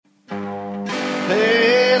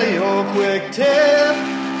Paleo quick tip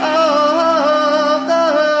of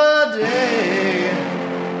the day.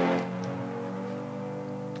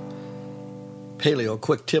 Paleo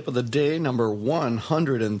quick tip of the day number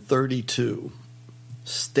 132.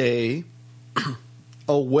 Stay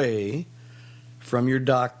away from your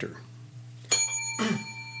doctor.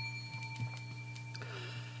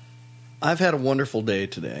 I've had a wonderful day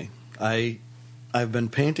today. I've been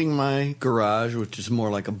painting my garage, which is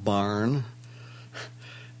more like a barn,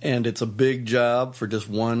 and it's a big job for just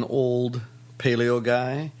one old paleo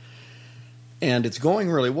guy, and it's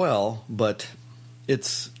going really well, but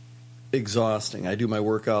it's exhausting. I do my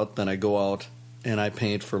workout, then I go out and I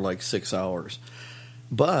paint for like 6 hours.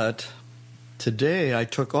 But today I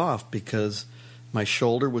took off because my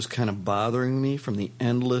shoulder was kind of bothering me from the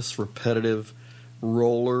endless, repetitive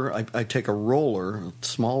roller. I take a roller, a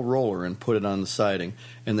small roller, and put it on the siding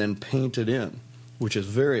and then paint it in, which is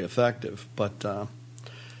very effective, but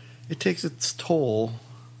it takes its toll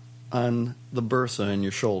on the bursa in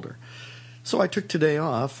your shoulder. So I took today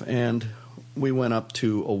off and we went up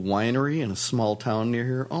to a winery in a small town near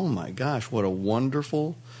here. Oh my gosh, what a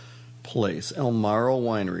wonderful place. El Marro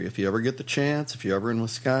Winery. If you ever get the chance, if you're ever in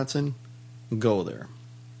Wisconsin, go there.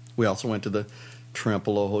 We also went to the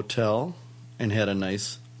Trempealeau Hotel and had a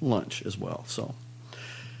nice lunch as well. So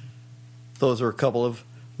those are a couple of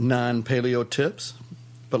non-paleo tips,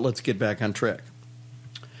 but let's get back on track.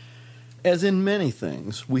 As in many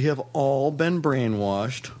things, we have all been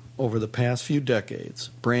brainwashed over the past few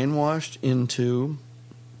decades. Brainwashed into,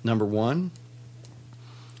 number one,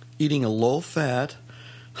 eating a low-fat,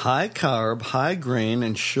 high-carb, high-grain,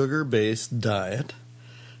 and sugar-based diet.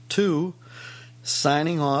 2,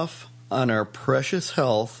 signing off on our precious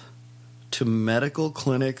health to medical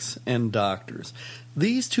clinics and doctors.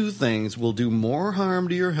 These two things will do more harm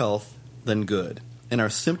to your health than good and are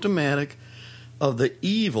symptomatic of the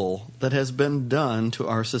evil that has been done to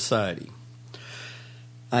our society.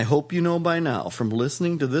 I hope you know by now from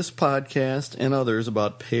listening to this podcast and others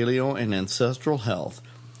about paleo and ancestral health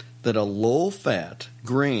that a low-fat,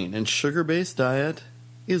 grain, and sugar-based diet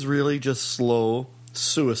is really just slow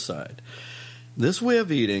suicide. This way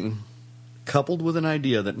of eating, coupled with an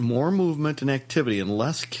idea that more movement and activity and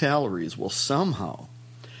less calories will somehow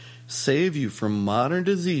save you from modern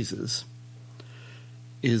diseases,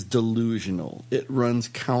 is delusional. It runs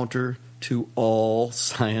counter to all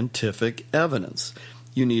scientific evidence.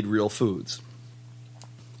 You need real foods,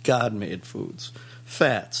 God-made foods,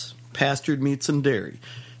 fats, pastured meats and dairy,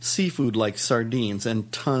 seafood like sardines,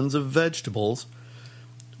 and tons of vegetables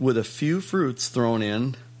with a few fruits thrown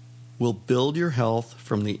in will build your health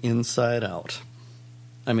from the inside out.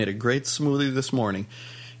 I made a great smoothie this morning,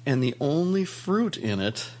 and the only fruit in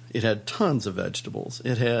it had tons of vegetables.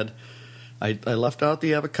 I left out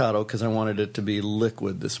the avocado because I wanted it to be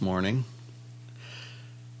liquid this morning.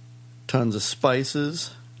 Tons of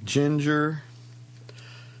spices, ginger,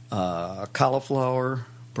 cauliflower,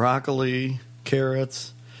 broccoli,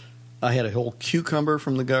 carrots. I had a whole cucumber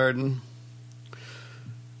from the garden.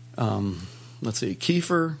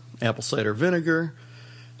 Kefir, apple cider vinegar,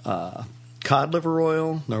 cod liver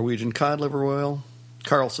oil, Norwegian cod liver oil.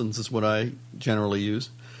 Carlson's is what I generally use.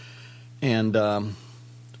 And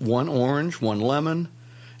 1 orange, 1 lemon,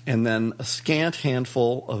 and then a scant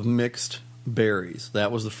handful of mixed berries.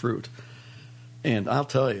 That was the fruit. And I'll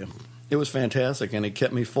tell you, it was fantastic, and it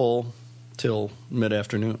kept me full till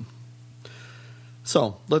mid-afternoon.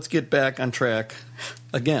 So let's get back on track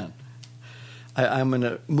again. I'm in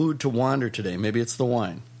a mood to wander today. Maybe it's the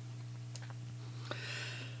wine.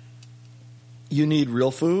 You need real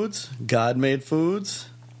foods, God-made foods,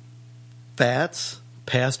 fats,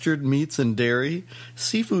 pastured meats and dairy,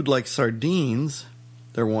 seafood like sardines,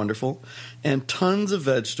 they're wonderful, and tons of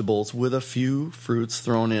vegetables with a few fruits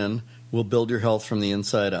thrown in will build your health from the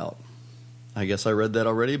inside out. I guess I read that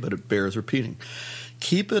already, but it bears repeating.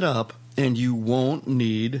 Keep it up, and you won't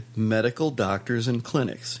need medical doctors and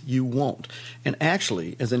clinics. You won't. And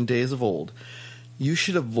actually, as in days of old, you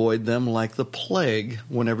should avoid them like the plague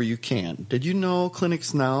whenever you can. Did you know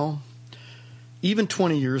clinics now, even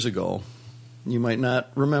 20 years ago, you might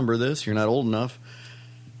not remember this, you're not old enough,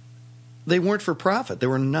 they weren't for profit. They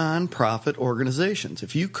were non-profit organizations.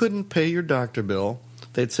 If you couldn't pay your doctor bill,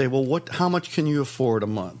 they'd say, well, how much can you afford a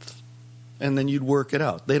month? And then you'd work it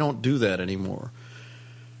out. They don't do that anymore.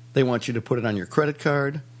 They want you to put it on your credit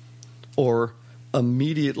card, or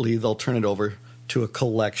immediately they'll turn it over to a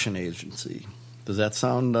collection agency. Does that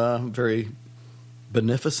sound very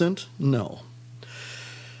beneficent? No.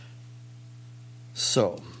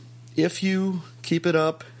 So, if you keep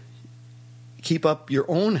up your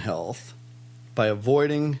own health by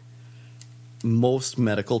avoiding most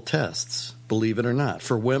medical tests, believe it or not.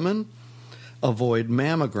 For women, avoid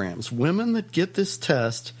mammograms. Women that get this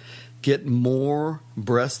test get more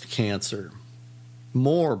breast cancer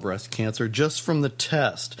just from the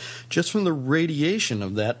test, just from the radiation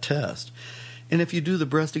of that test. And if you do the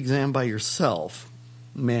breast exam by yourself,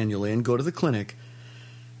 manually, and go to the clinic,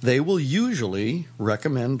 they will usually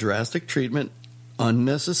recommend drastic treatment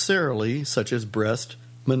unnecessarily, such as breast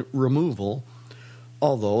removal,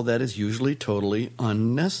 although that is usually totally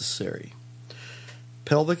unnecessary.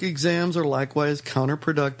 Pelvic exams are likewise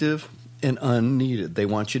counterproductive and unneeded. They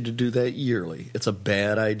want you to do that yearly. It's a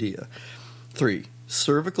bad idea. 3,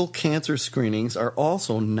 cervical cancer screenings are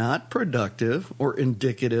also not productive or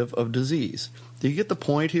indicative of disease. Do you get the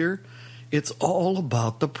point here? It's all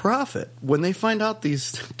about the profit. When they find out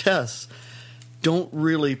these tests don't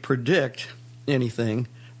really predict anything,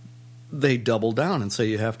 they double down and say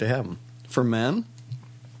you have to have them. For men,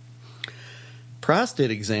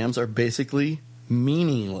 prostate exams are basically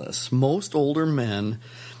meaningless. Most older men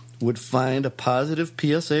would find a positive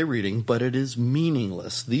PSA reading, but it is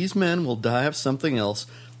meaningless. These men will die of something else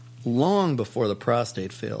long before the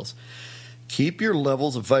prostate fails. Keep your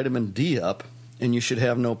levels of vitamin D up, and you should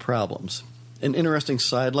have no problems. An interesting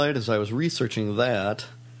sidelight as I was researching that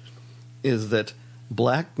is that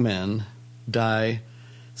black men die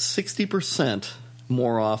 60%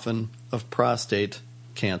 more often of prostate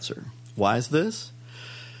cancer. Why is this?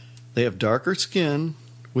 They have darker skin,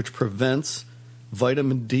 which prevents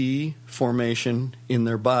vitamin D formation in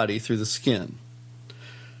their body through the skin.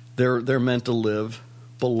 They're meant to live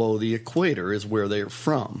below the equator, is where they're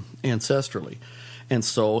from, ancestrally. And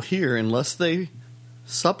so here, unless they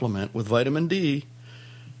supplement with vitamin D,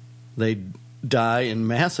 they die in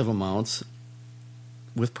massive amounts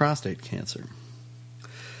with prostate cancer.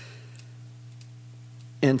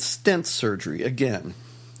 And stent surgery, again,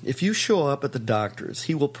 if you show up at the doctor's,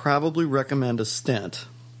 he will probably recommend a stent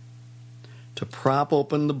to prop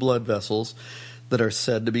open the blood vessels that are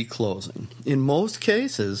said to be closing. In most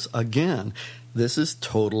cases, again, this is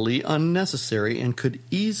totally unnecessary and could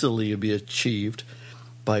easily be achieved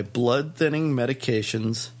by blood-thinning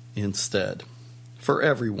medications instead. For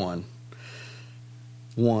everyone.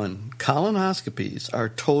 1, colonoscopies are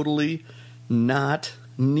totally not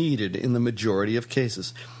needed in the majority of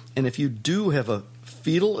cases. And if you do have a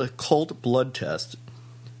fetal occult blood test,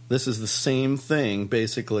 this is the same thing,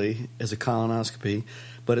 basically, as a colonoscopy,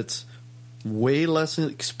 but it's way less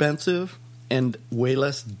expensive and way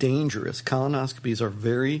less dangerous. Colonoscopies are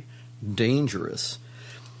very dangerous.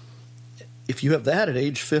 If you have that at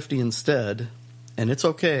age 50 instead, and it's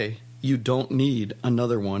okay, you don't need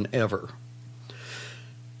another one ever.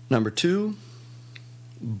 Number 2,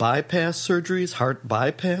 bypass surgeries, heart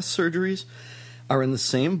bypass surgeries, are in the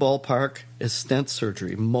same ballpark as stent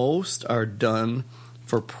surgery. Most are done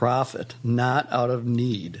for profit, not out of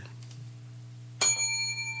need.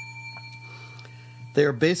 They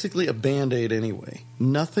are basically a Band-Aid anyway.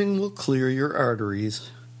 Nothing will clear your arteries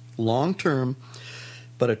long term,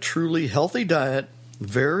 but a truly healthy diet,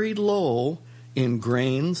 very low in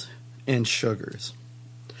grains and sugars.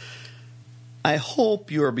 I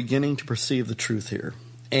hope you are beginning to perceive the truth here.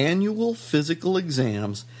 Annual physical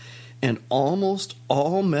exams and almost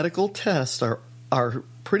all medical tests are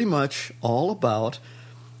pretty much all about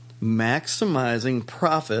maximizing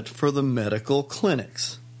profit for the medical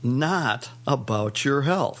clinics, not about your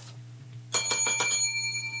health.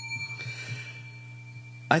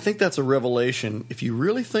 I think that's a revelation. If you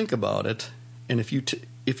really think about it, and if you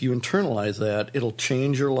internalize that, it'll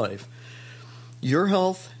change your life. Your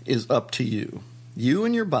health is up to you. You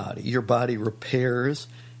and your body. Your body repairs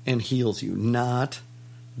and heals you, not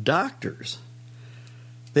doctors.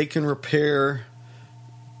 They can repair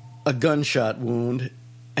a gunshot wound,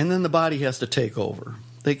 and then the body has to take over.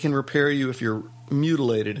 They can repair you if you're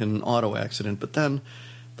mutilated in an auto accident, but then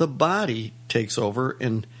the body takes over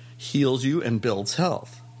and heals you and builds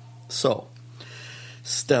health. So,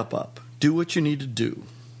 step up. Do what you need to do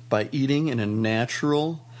by eating in a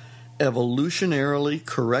natural, evolutionarily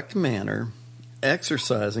correct manner.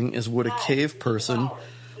 Exercising is what a cave person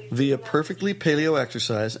via perfectly paleo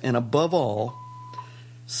exercise, and above all,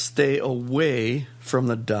 stay away from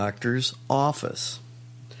the doctor's office.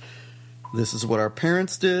 This is what our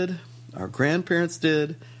parents did, our grandparents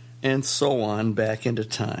did, and so on back into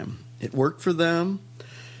time. It worked for them,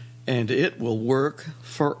 and it will work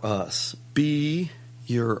for us. Be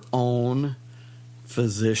your own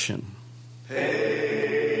physician. Hey.